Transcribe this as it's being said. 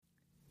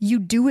you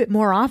do it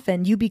more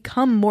often. You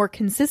become more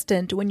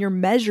consistent when you're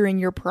measuring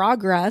your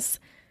progress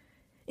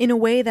in a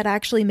way that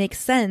actually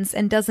makes sense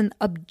and doesn't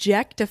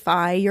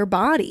objectify your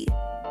body.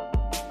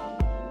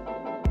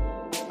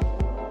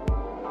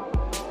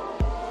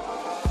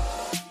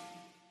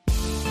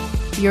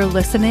 You're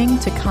listening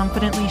to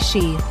Confidently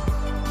She.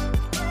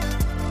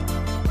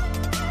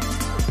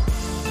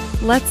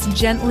 Let's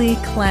gently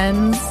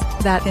cleanse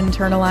that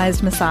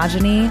internalized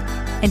misogyny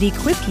and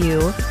equip you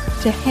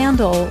to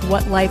handle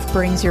what life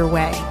brings your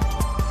way.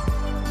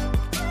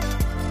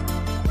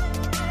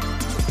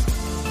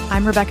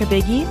 I'm Rebecca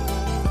Biggie,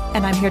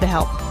 and I'm here to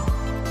help.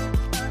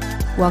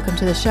 Welcome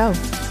to the show.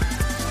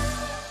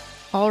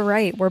 All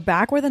right, we're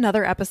back with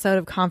another episode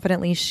of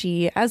Confidently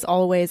She. As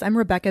always, I'm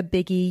Rebecca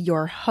Biggie,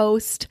 your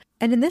host.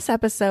 And in this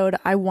episode,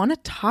 I want to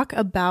talk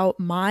about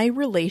my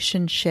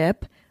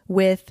relationship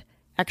with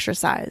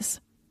exercise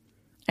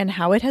and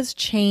how it has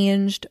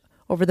changed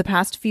over the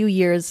past few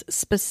years,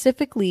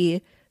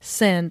 specifically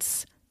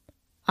since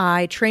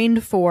I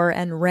trained for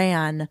and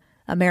ran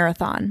a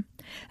marathon.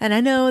 And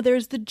I know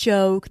there's the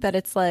joke that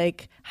it's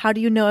like, how do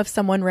you know if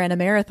someone ran a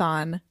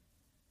marathon?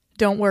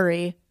 Don't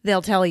worry,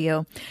 they'll tell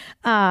you.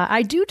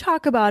 I do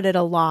talk about it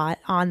a lot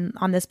on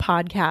this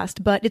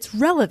podcast, but it's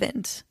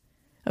relevant.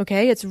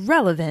 Okay, it's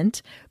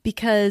relevant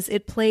because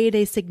it played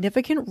a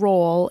significant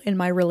role in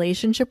my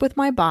relationship with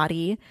my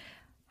body,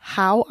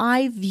 how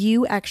I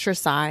view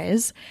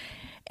exercise,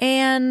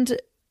 and,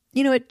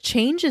 you know, it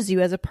changes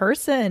you as a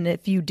person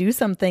if you do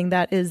something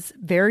that is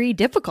very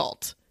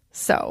difficult.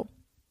 So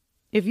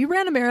if you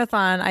ran a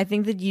marathon, I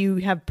think that you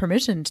have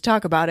permission to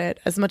talk about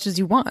it as much as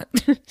you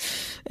want.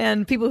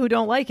 And people who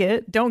don't like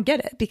it don't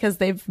get it because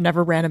they've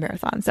never ran a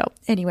marathon. So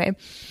anyway,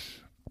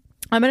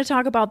 I'm going to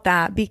talk about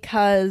that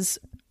because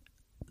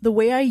the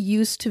way I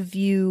used to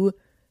view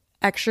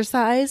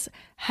exercise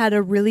had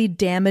a really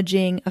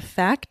damaging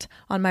effect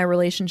on my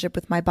relationship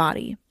with my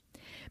body.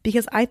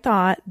 Because I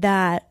thought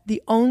that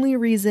the only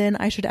reason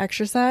I should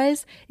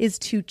exercise is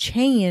to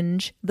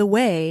change the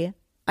way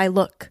I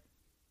look.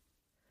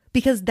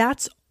 Because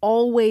that's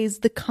always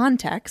the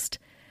context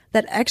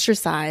that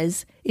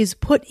exercise is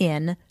put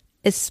in,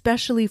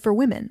 especially for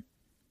women.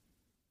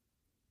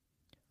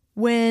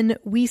 When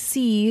we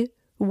see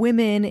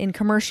women in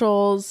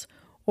commercials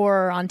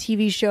or on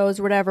TV shows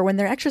or whatever, when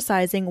they're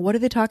exercising, what are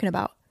they talking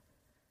about?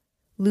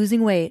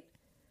 Losing weight,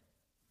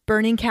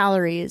 burning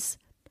calories,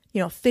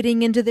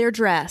 fitting into their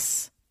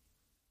dress.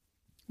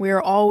 We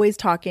are always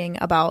talking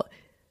about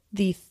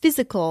the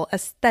physical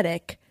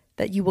aesthetic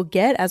that you will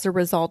get as a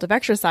result of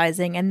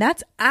exercising. And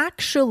that's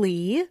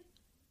actually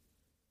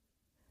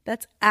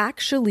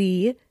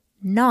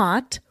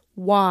not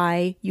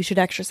why you should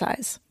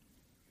exercise.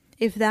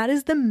 If that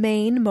is the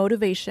main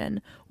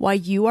motivation why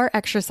you are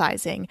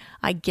exercising,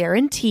 I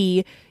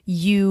guarantee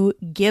you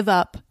give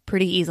up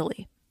pretty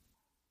easily.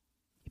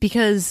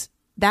 Because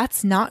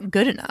that's not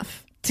good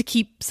enough to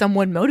keep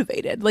someone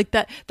motivated. Like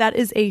that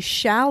is a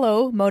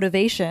shallow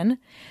motivation,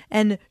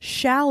 and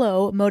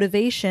shallow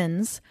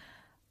motivations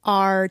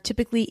are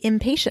typically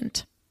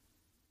impatient.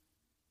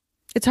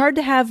 It's hard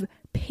to have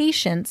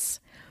patience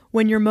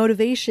when your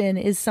motivation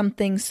is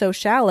something so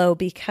shallow,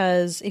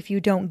 because if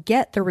you don't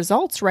get the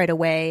results right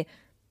away,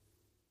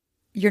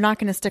 you're not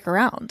going to stick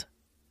around.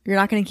 You're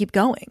not going to keep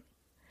going.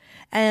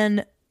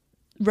 And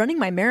running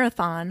my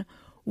marathon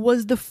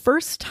was the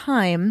first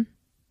time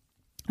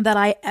that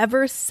I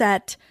ever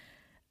set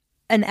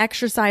an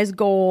exercise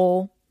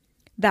goal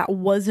that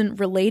wasn't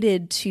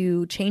related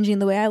to changing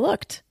the way I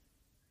looked.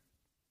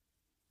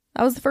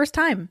 That was the first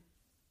time.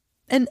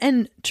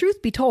 And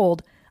truth be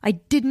told, I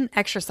didn't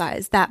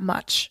exercise that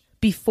much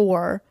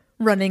before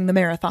running the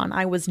marathon.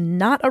 I was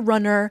not a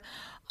runner.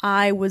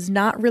 I was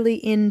not really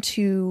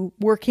into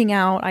working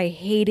out. I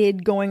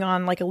hated going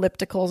on like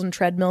ellipticals and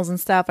treadmills and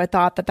stuff. I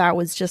thought that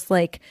was just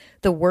like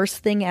the worst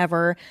thing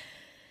ever.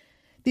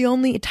 The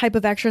only type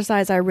of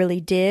exercise I really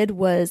did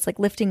was like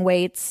lifting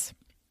weights,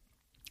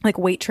 like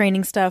weight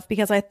training stuff,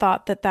 because I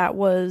thought that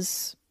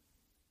was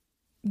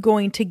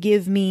going to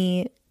give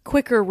me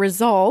quicker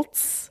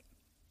results.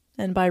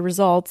 And by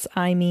results,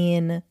 I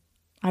mean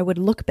I would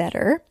look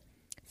better,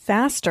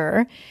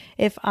 faster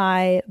if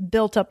I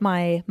built up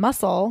my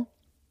muscle,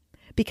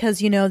 because,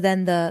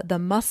 then the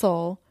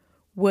muscle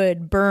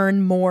would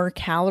burn more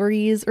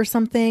calories or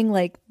something.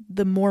 Like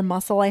the more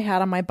muscle I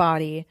had on my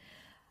body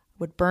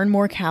would burn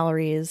more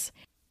calories.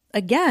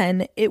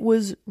 Again, it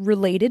was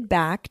related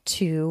back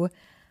to,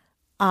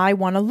 I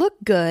want to look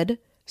good,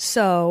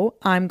 so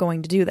I'm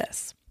going to do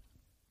this.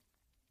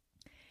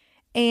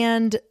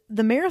 And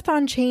the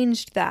marathon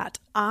changed that.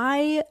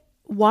 I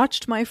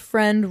watched my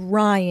friend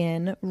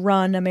Ryan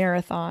run a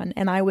marathon,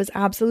 and I was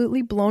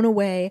absolutely blown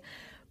away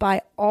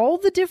by all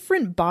the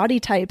different body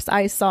types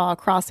I saw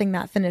crossing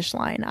that finish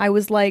line. I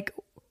was like,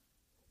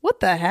 what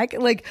the heck?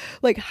 Like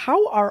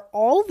how are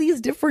all these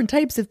different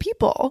types of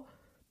people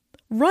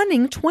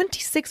running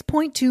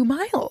 26.2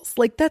 miles?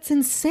 Like, that's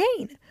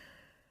insane.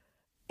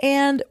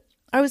 And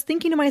I was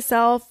thinking to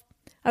myself,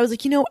 I was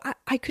like,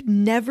 I could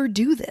never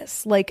do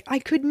this. Like, I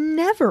could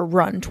never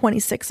run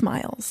 26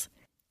 miles.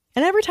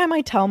 And every time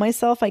I tell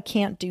myself I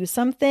can't do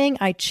something,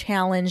 I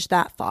challenge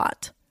that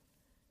thought.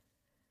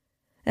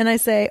 And I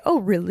say, oh,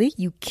 really?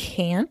 You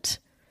can't?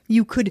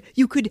 You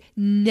could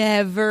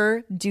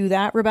never do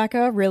that,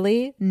 Rebecca?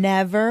 Really?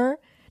 Never?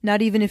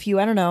 Not even if you,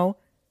 I don't know,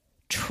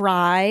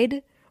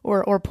 tried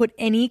or put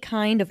any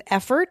kind of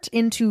effort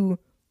into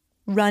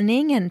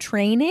running and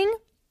training?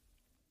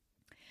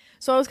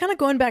 So I was kind of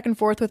going back and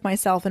forth with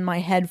myself in my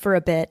head for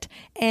a bit.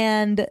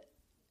 And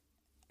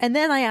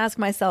then I asked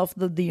myself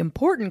the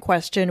important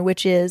question,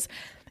 which is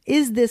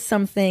this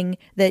something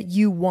that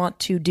you want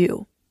to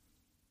do?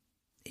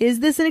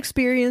 Is this an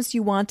experience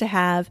you want to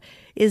have?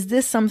 Is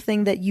this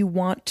something that you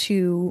want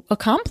to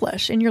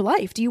accomplish in your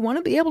life? Do you want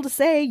to be able to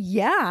say,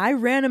 yeah, I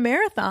ran a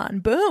marathon.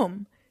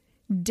 Boom.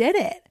 Did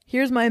it.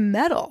 Here's my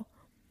medal.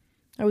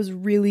 I was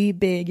really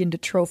big into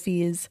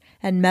trophies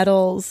and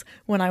medals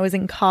when I was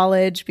in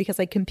college because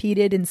I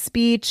competed in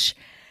speech.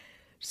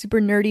 Super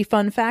nerdy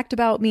fun fact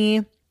about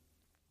me.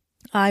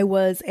 I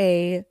was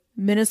a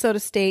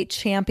Minnesota State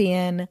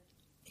champion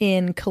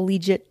in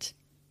collegiate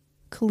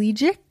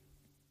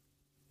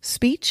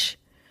speech,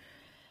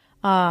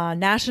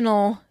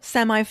 national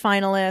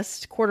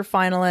semifinalist,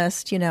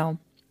 quarterfinalist,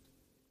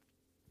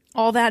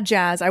 all that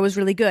jazz. I was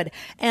really good.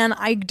 And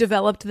I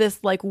developed this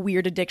like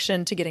weird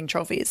addiction to getting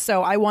trophies.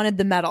 So I wanted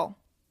the medal.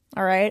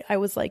 All right. I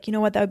was like, you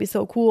know what? That would be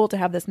so cool to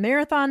have this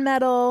marathon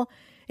medal.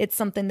 It's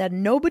something that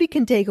nobody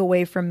can take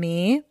away from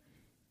me.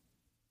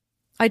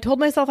 I told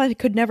myself I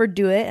could never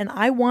do it, and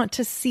I want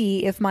to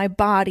see if my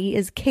body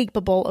is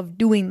capable of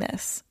doing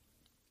this.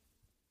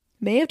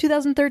 May of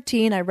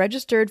 2013, I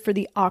registered for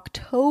the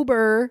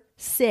October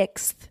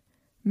 6th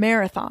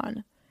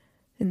marathon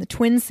in the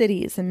Twin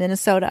Cities in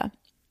Minnesota,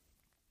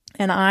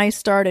 and I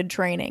started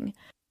training.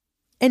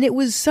 And it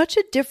was such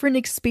a different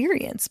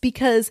experience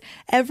because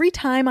every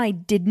time I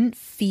didn't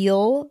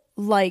feel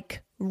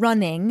like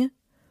running,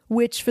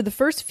 which for the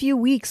first few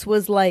weeks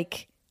was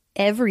like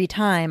every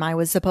time I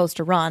was supposed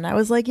to run, I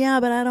was like, yeah,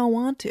 but I don't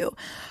want to.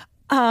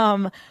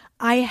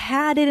 I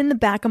had it in the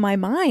back of my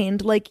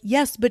mind, like,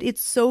 yes, but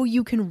it's so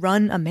you can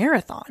run a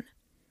marathon.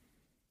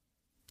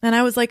 And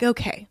I was like,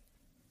 okay,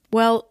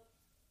 well,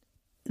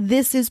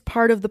 this is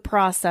part of the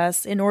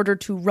process in order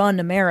to run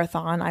a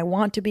marathon. I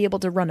want to be able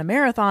to run a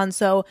marathon.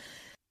 So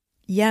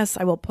yes,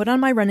 I will put on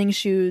my running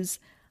shoes.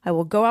 I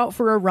will go out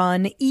for a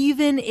run,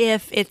 even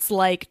if it's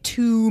like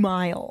 2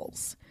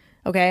 miles.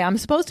 Okay, I'm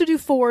supposed to do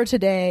 4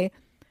 today.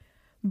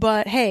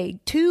 But hey,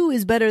 2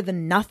 is better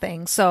than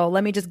nothing. So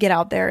let me just get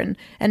out there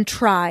and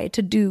try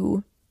to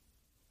do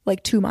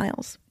like 2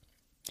 miles.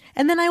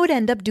 And then I would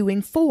end up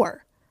doing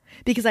 4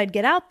 because I'd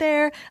get out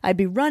there, I'd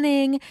be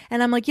running,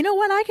 and I'm like, you know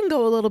what? I can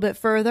go a little bit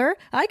further.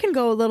 I can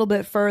go a little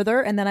bit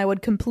further. And then I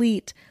would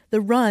complete the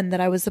run that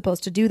I was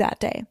supposed to do that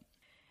day.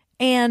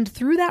 And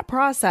through that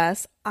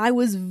process, I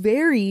was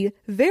very,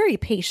 very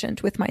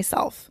patient with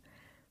myself.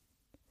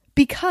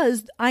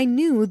 Because I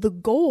knew the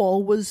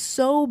goal was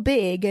so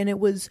big and it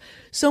was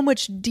so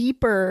much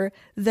deeper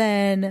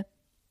than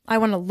I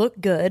want to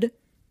look good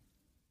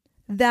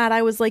that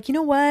I was like, you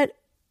know what?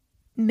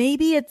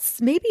 Maybe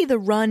the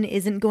run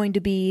isn't going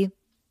to be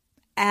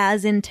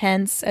as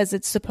intense as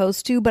it's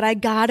supposed to, but I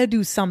gotta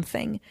do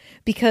something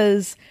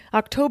because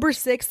October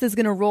 6th is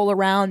going to roll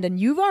around and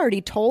you've already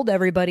told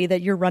everybody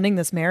that you're running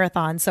this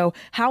marathon. So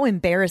how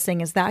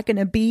embarrassing is that going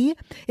to be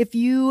if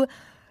you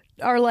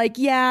are like,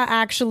 yeah,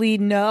 actually,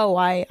 no,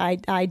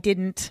 I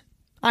didn't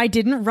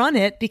run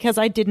it because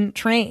I didn't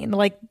train.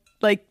 Like,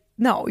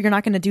 no, you're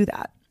not going to do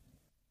that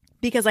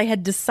because I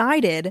had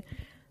decided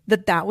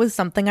that was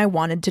something I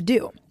wanted to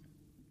do.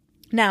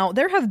 Now,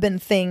 there have been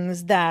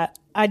things that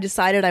I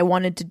decided I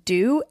wanted to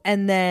do.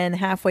 And then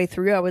halfway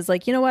through, I was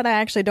like, you know what? I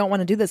actually don't want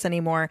to do this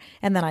anymore.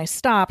 And then I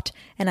stopped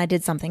and I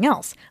did something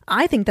else.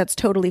 I think that's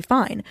totally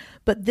fine.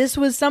 But this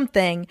was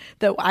something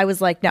that I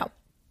was like, no,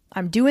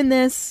 I'm doing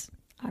this.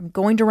 I'm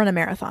going to run a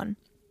marathon.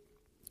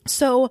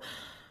 So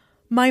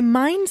my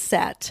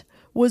mindset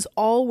was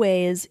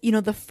always,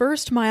 the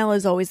first mile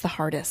is always the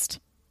hardest.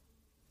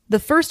 The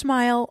first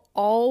mile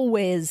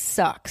always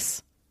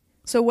sucks.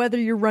 So whether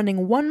you're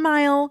running 1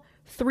 mile,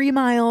 3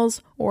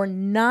 miles, or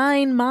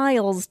 9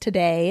 miles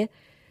today,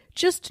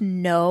 just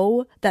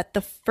know that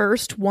the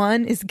first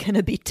one is going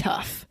to be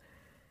tough.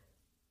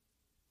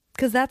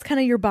 Because that's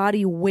kind of your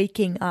body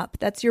waking up.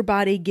 That's your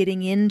body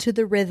getting into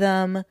the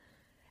rhythm.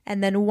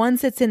 And then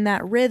once it's in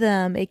that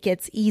rhythm, it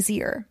gets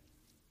easier.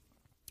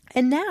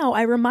 And now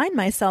I remind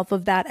myself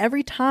of that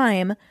every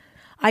time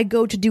I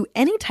go to do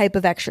any type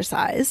of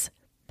exercise.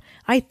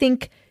 I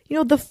think,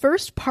 the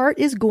first part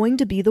is going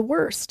to be the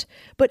worst.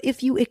 But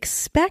if you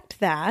expect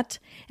that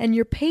and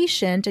you're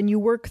patient and you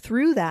work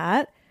through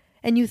that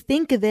and you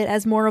think of it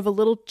as more of a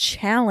little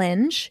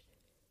challenge,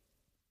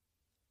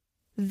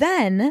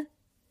 then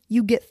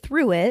you get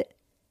through it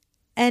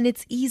and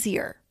it's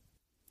easier.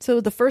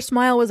 So the first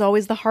mile was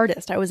always the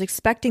hardest. I was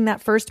expecting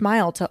that first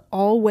mile to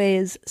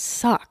always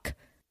suck.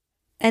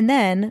 And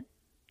then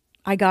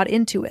I got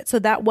into it. So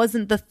that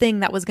wasn't the thing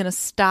that was going to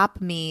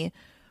stop me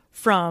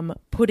from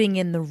putting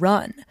in the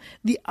run.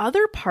 The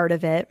other part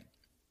of it,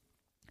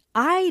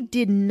 I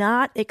did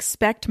not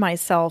expect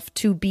myself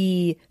to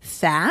be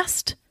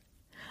fast.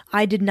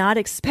 I did not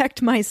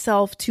expect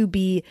myself to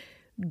be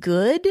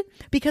good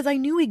because I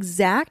knew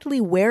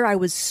exactly where I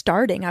was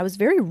starting. I was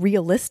very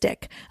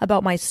realistic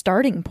about my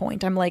starting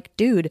point. I'm like,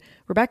 dude,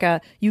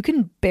 Rebecca, you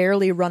can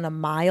barely run a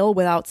mile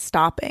without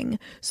stopping.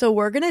 So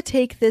we're going to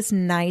take this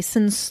nice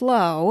and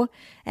slow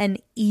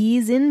and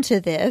ease into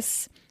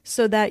this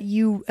so that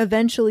you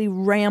eventually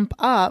ramp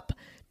up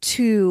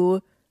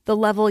to the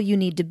level you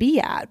need to be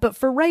at. But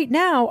for right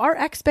now, our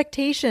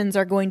expectations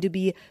are going to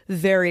be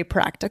very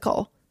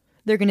practical.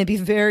 They're going to be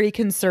very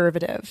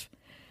conservative,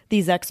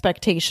 these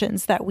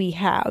expectations that we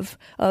have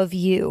of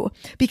you,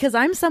 because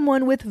I'm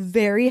someone with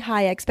very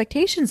high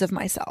expectations of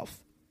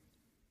myself.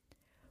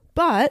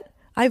 But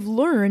I've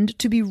learned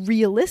to be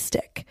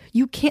realistic.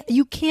 You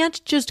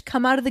can't just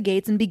come out of the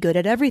gates and be good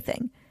at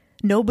everything.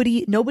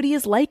 Nobody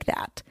is like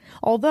that.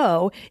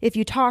 Although if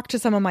you talk to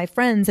some of my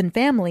friends and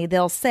family,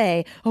 they'll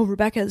say, "Oh,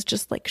 Rebecca is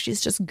just like,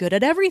 she's just good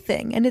at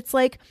everything." And it's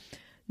like,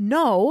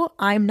 no,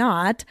 I'm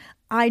not.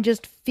 I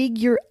just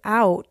figure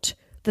out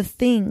the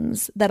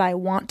things that I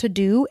want to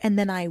do, and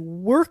then I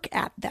work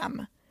at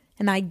them,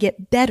 and I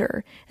get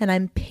better, and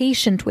I'm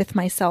patient with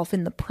myself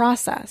in the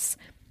process.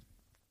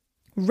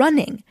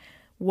 Running,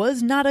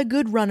 was not a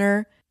good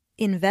runner,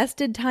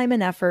 invested time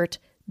and effort,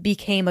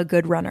 became a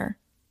good runner.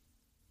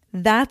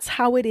 That's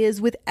how it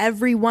is with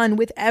everyone,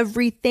 with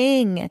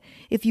everything.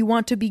 If you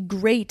want to be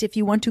great, if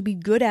you want to be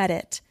good at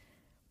it.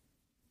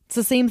 It's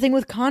the same thing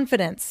with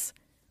confidence.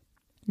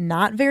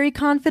 Not very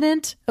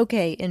confident?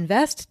 Okay,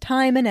 invest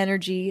time and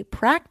energy,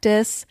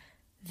 practice,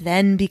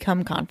 then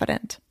become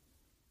confident.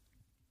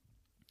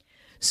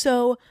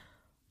 So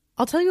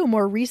I'll tell you a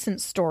more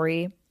recent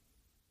story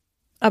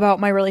about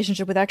my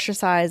relationship with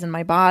exercise and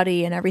my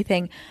body and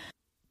everything.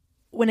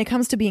 When it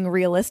comes to being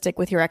realistic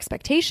with your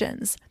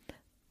expectations,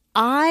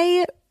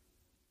 in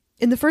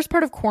the first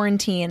part of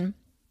quarantine,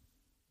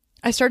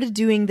 I started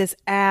doing this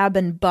ab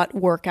and butt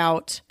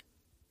workout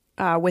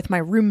with my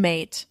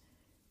roommate.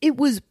 It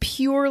was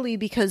purely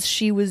because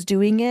she was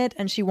doing it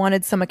and she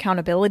wanted some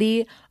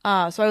accountability.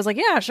 So I was like,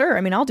 yeah, sure.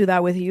 I mean, I'll do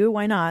that with you.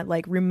 Why not?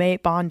 Like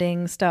roommate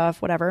bonding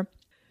stuff, whatever.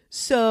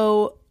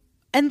 So,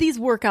 and these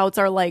workouts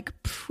are like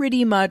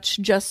pretty much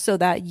just so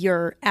that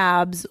your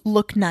abs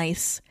look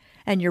nice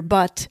and your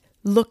butt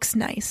looks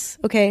nice.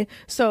 Okay.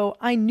 So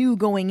I knew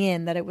going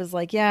in that it was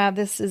like, yeah,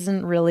 this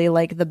isn't really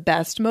like the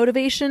best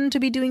motivation to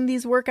be doing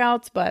these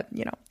workouts, but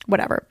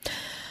whatever.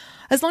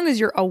 As long as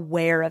you're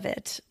aware of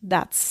it,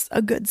 that's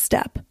a good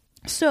step.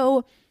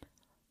 So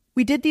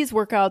we did these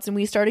workouts and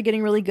we started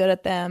getting really good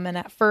at them. And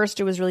at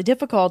first it was really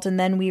difficult. And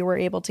then we were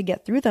able to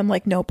get through them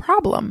like no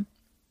problem.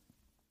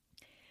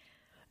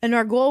 And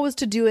our goal was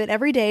to do it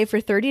every day for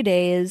 30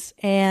 days.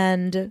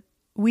 And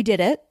we did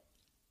it.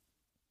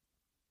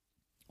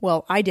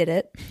 Well, I did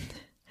it.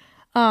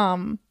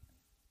 I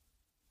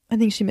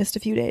think she missed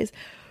a few days.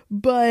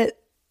 But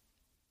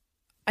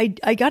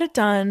I got it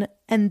done.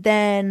 And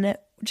then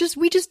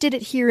we just did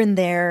it here and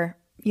there,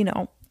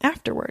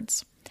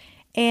 afterwards.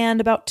 And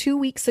about 2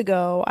 weeks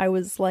ago, I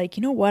was like,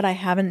 you know what I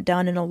haven't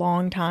done in a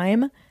long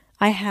time?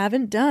 I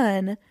haven't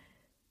done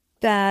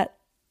that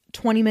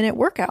 20-minute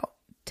workout,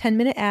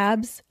 10-minute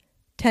abs,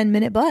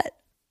 10-minute butt.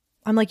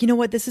 I'm like, you know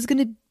what? This is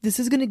going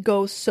to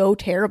go so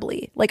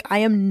terribly. Like, I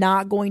am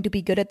not going to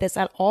be good at this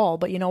at all.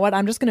 But you know what?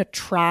 I'm just going to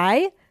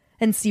try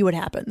and see what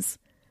happens.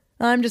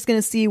 I'm just going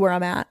to see where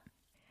I'm at.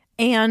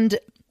 And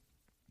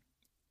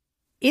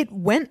it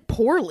went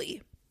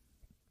poorly.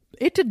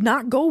 It did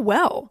not go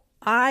well.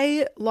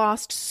 I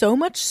lost so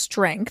much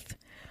strength.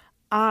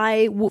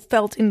 I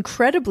felt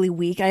incredibly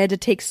weak. I had to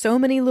take so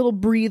many little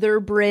breather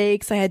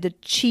breaks. I had to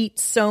cheat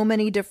so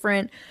many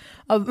different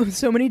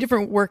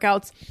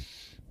workouts.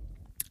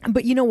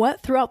 But you know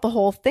what? Throughout the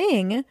whole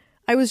thing,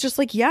 I was just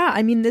like, yeah,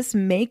 I mean, this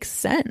makes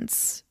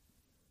sense.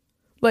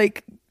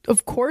 Like,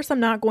 of course, I'm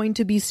not going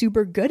to be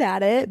super good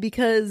at it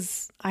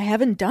because I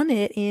haven't done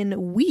it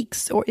in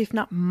weeks or if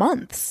not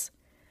months.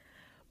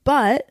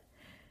 But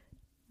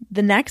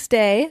the next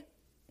day,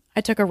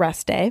 I took a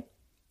rest day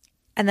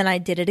and then I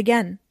did it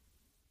again.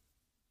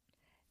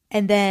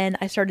 And then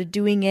I started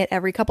doing it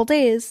every couple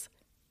days,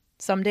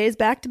 some days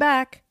back to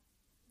back.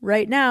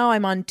 Right now,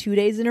 I'm on 2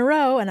 days in a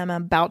row and I'm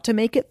about to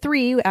make it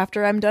 3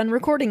 after I'm done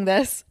recording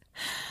this.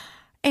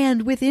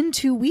 And within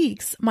 2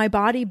 weeks, my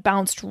body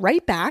bounced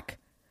right back.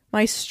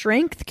 My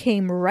strength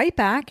came right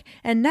back.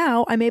 And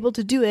now I'm able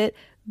to do it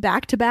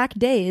back to back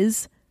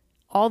days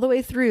all the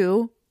way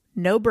through.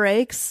 No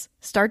breaks,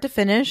 start to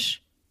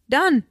finish,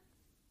 done.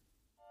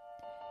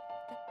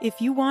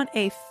 If you want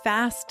a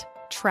fast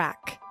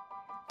track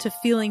to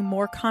feeling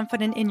more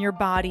confident in your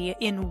body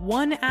in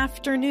one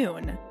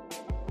afternoon,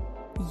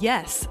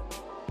 yes,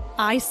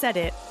 I said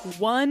it,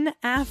 one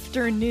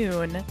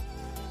afternoon,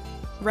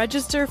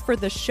 register for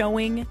the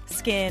Showing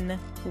Skin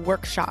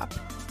Workshop.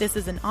 This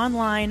is an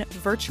online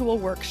virtual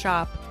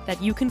workshop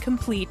that you can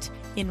complete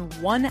in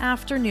one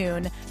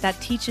afternoon that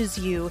teaches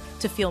you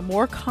to feel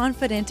more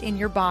confident in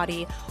your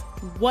body,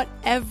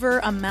 whatever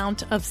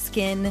amount of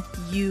skin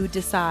you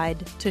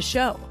decide to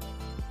show.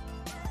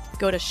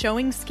 Go to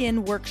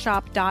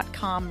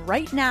showingskinworkshop.com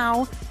right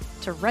now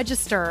to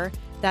register.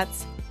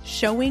 That's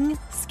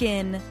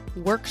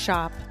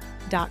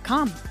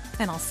showingskinworkshop.com.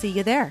 And I'll see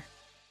you there.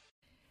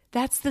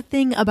 That's the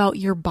thing about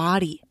your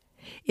body,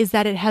 is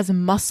that it has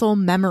muscle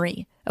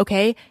memory.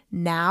 Okay.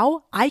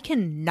 Now I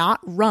can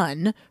not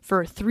run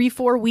for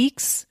 3-4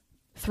 weeks,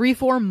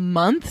 3-4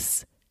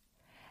 months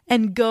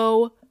and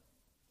go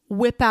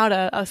whip out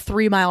a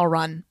 3-mile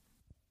run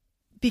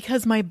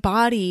because my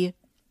body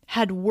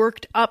had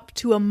worked up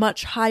to a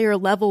much higher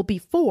level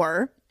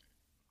before.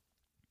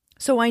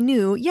 So I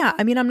knew,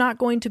 I'm not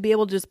going to be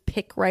able to just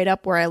pick right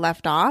up where I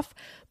left off,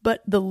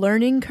 but the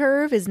learning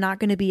curve is not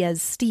going to be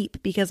as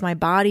steep because my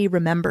body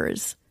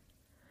remembers.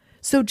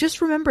 So just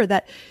remember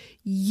that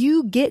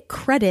you get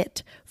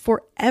credit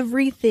for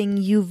everything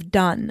you've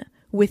done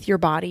with your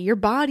body. Your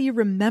body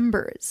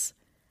remembers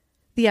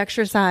the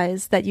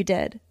exercise that you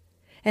did.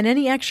 And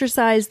any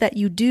exercise that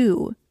you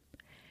do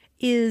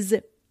is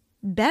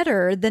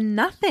better than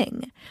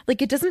nothing.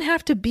 Like, it doesn't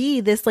have to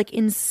be this like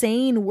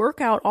insane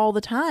workout all the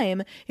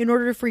time in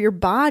order for your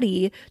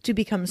body to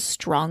become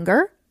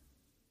stronger,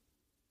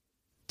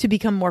 to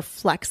become more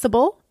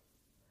flexible,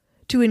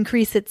 to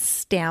increase its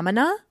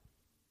stamina.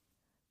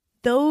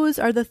 Those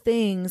are the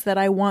things that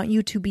I want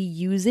you to be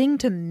using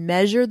to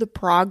measure the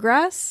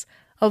progress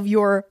of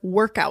your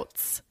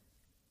workouts.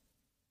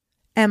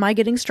 Am I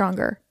getting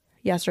stronger?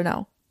 Yes or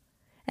no?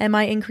 Am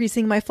I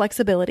increasing my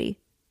flexibility?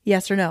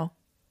 Yes or no?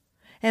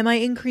 Am I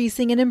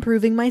increasing and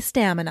improving my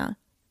stamina?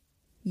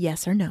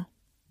 Yes or no?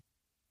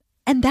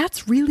 And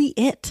that's really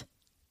it.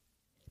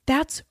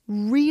 That's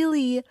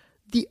really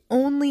the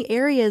only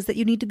areas that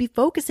you need to be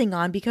focusing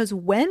on, because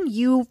when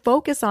you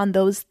focus on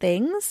those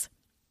things,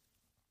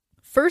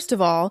 first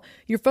of all,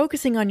 you're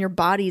focusing on your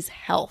body's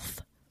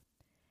health.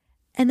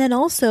 And then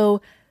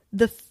also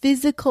the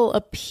physical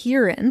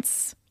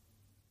appearance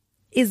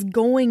is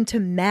going to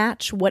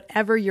match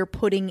whatever you're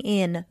putting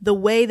in the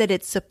way that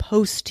it's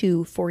supposed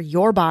to for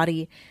your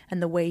body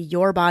and the way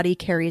your body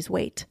carries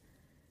weight.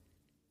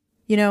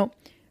 You know,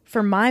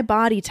 for my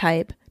body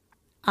type,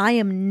 I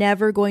am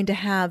never going to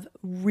have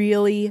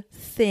really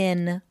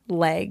thin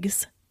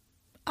legs.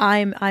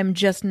 I'm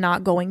just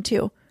not going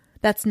to.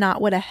 That's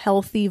not what a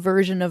healthy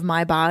version of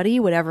my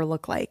body would ever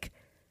look like.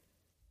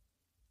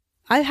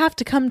 I have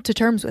to come to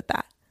terms with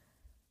that.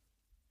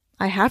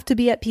 I have to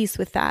be at peace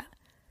with that.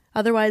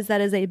 Otherwise,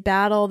 that is a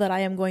battle that I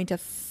am going to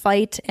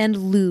fight and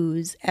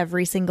lose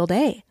every single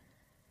day.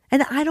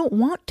 And I don't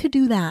want to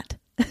do that.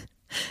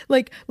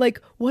 Like,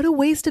 what a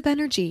waste of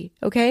energy,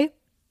 okay?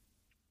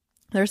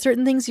 There are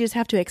certain things you just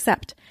have to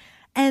accept.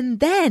 And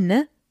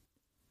then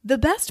the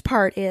best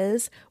part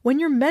is when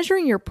you're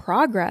measuring your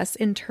progress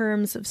in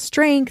terms of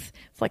strength,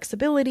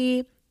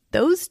 flexibility,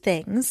 those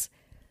things,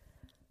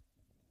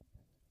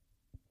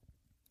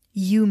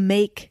 you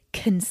make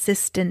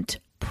consistent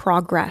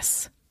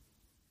progress.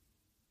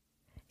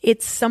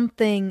 It's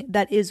something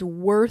that is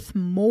worth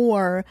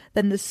more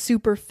than the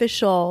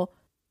superficial,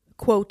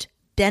 quote,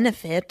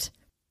 benefit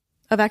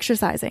of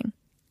exercising.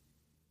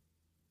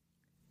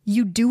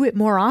 You do it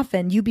more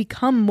often. You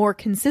become more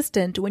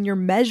consistent when you're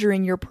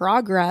measuring your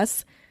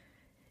progress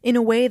in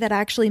a way that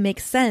actually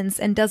makes sense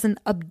and doesn't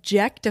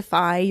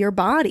objectify your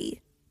body.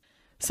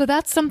 So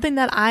that's something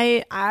that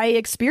I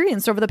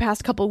experienced over the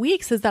past couple of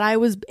weeks, is that I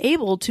was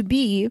able to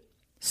be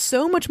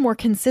so much more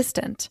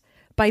consistent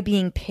by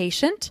being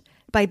patient,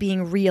 by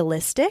being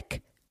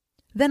realistic,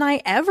 than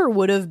I ever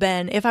would have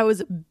been if I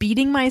was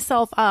beating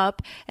myself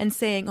up and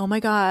saying, oh my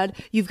God,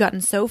 you've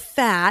gotten so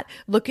fat.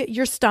 Look at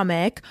your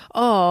stomach.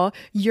 Oh,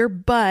 your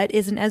butt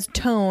isn't as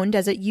toned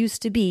as it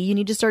used to be. You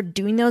need to start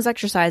doing those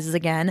exercises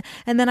again.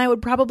 And then I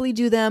would probably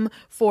do them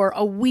for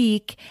a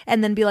week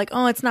and then be like,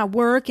 oh, it's not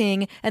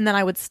working. And then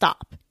I would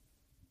stop.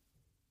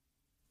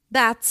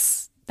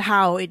 That's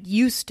how it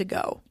used to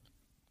go.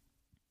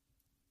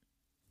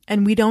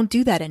 And we don't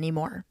do that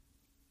anymore.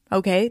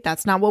 Okay,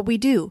 that's not what we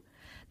do.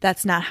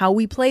 That's not how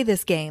we play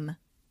this game.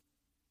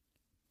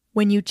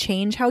 When you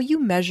change how you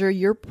measure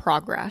your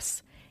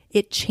progress,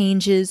 it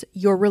changes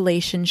your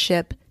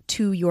relationship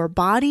to your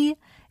body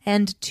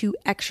and to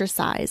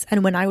exercise.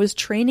 And when I was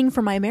training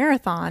for my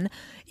marathon,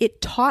 it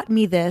taught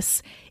me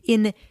this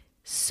in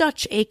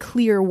such a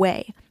clear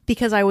way,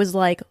 because I was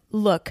like,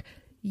 look,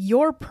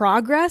 your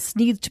progress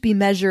needs to be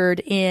measured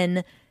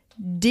in,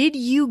 did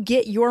you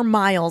get your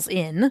miles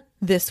in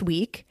this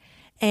week?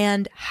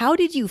 And how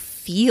did you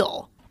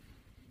feel?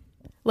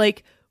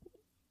 Like,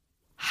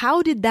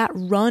 how did that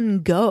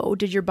run go?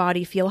 Did your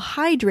body feel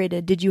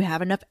hydrated? Did you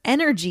have enough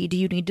energy? Do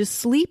you need to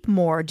sleep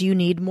more? Do you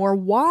need more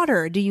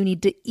water? Do you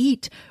need to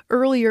eat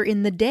earlier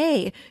in the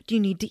day? Do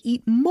you need to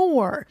eat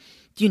more?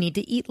 Do you need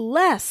to eat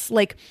less?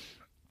 Like,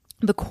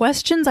 the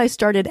questions I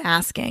started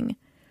asking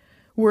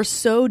were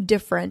so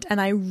different,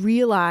 and I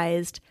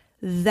realized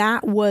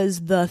that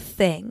was the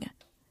thing.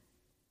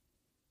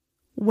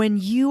 When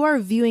you are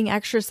viewing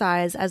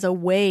exercise as a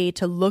way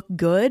to look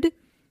good,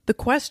 the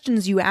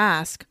questions you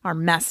ask are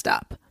messed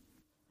up.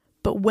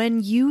 But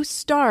when you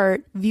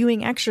start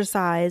viewing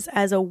exercise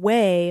as a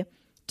way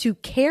to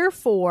care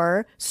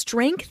for,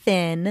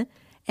 strengthen,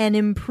 and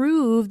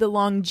improve the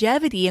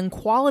longevity and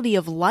quality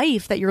of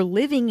life that you're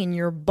living in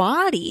your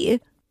body,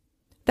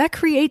 that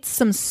creates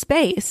some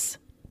space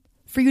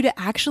for you to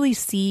actually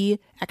see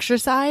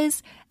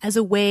exercise as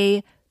a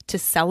way to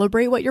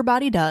celebrate what your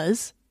body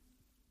does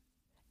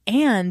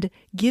and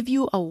give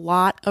you a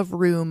lot of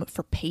room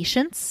for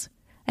patience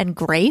and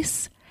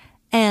grace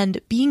and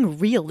being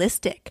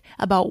realistic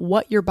about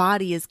what your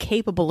body is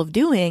capable of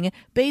doing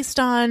based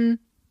on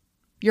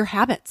your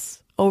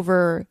habits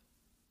over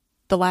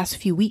the last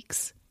few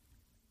weeks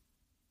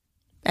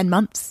and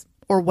months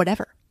or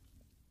whatever.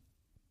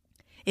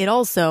 It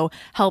also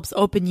helps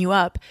open you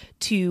up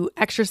to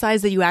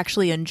exercise that you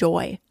actually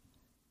enjoy.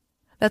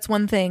 That's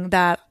one thing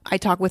that I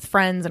talk with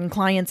friends and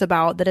clients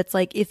about, that it's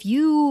like, if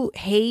you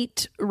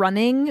hate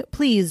running,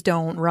 please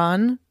don't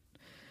run.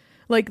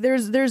 Like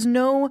there's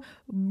no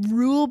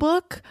rule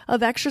book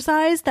of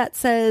exercise that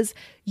says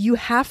you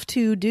have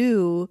to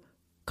do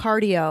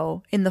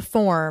cardio in the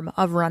form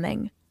of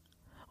running,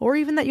 or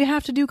even that you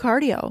have to do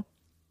cardio.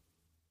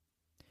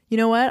 You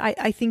know what?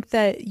 I think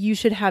that you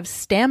should have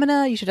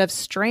stamina, you should have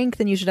strength,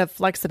 and you should have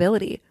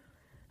flexibility.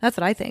 That's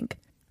what I think.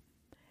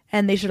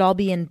 And they should all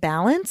be in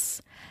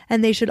balance,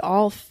 and they should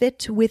all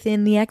fit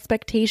within the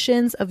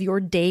expectations of your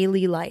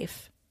daily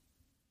life.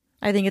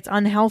 I think it's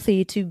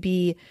unhealthy to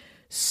be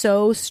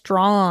so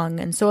strong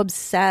and so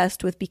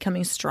obsessed with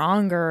becoming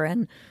stronger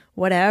and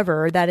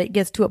whatever that it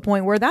gets to a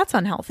point where that's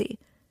unhealthy.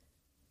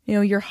 You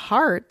know, your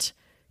heart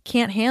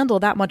can't handle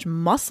that much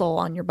muscle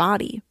on your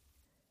body.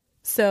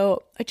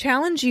 So I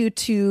challenge you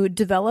to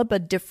develop a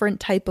different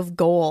type of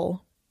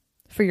goal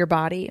for your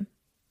body.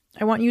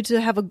 I want you to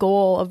have a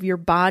goal of your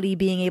body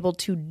being able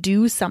to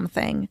do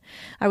something.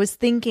 I was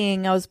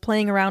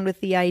playing around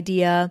with the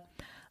idea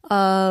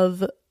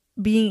of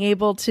being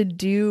able to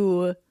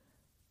do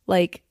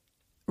like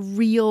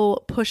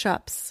real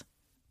push-ups.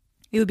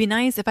 It would be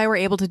nice if I were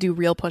able to do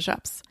real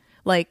push-ups,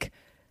 like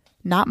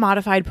not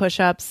modified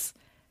push-ups,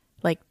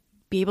 like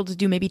be able to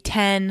do maybe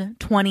 10,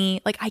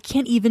 20, like I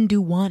can't even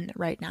do one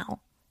right now.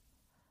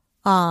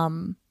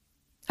 And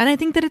I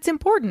think that it's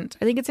important.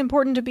 I think it's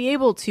important to be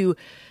able to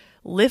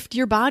lift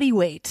your body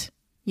weight.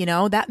 You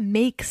know, that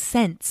makes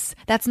sense.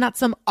 That's not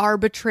some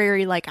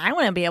arbitrary, like, I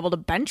want to be able to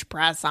bench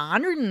press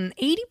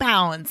 180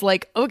 pounds.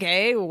 Like,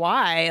 okay,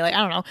 why? Like, I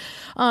don't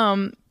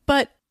know.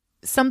 But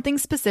something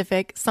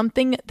specific,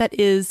 something that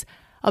is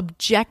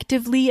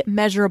objectively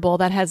measurable,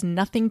 that has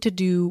nothing to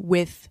do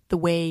with the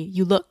way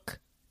you look.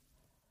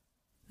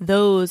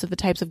 Those are the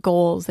types of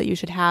goals that you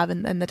should have,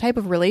 and the type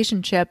of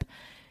relationship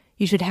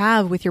you should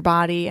have with your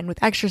body and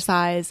with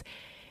exercise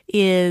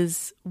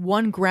is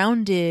one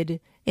grounded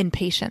in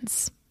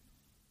patience.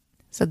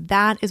 So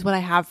that is what I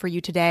have for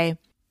you today.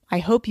 I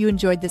hope you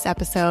enjoyed this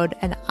episode,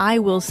 and I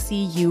will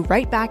see you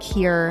right back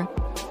here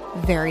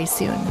very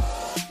soon.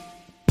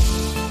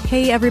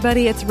 Hey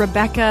everybody, it's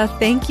Rebecca.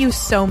 Thank you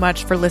so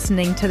much for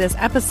listening to this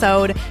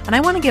episode. And I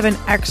want to give an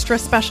extra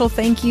special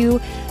thank you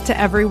to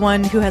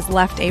everyone who has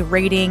left a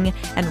rating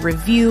and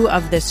review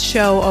of this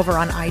show over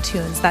on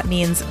iTunes. That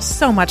means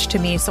so much to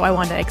me. So I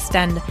want to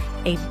extend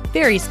a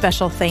very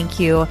special thank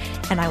you,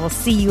 and I will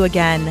see you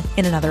again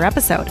in another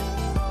episode.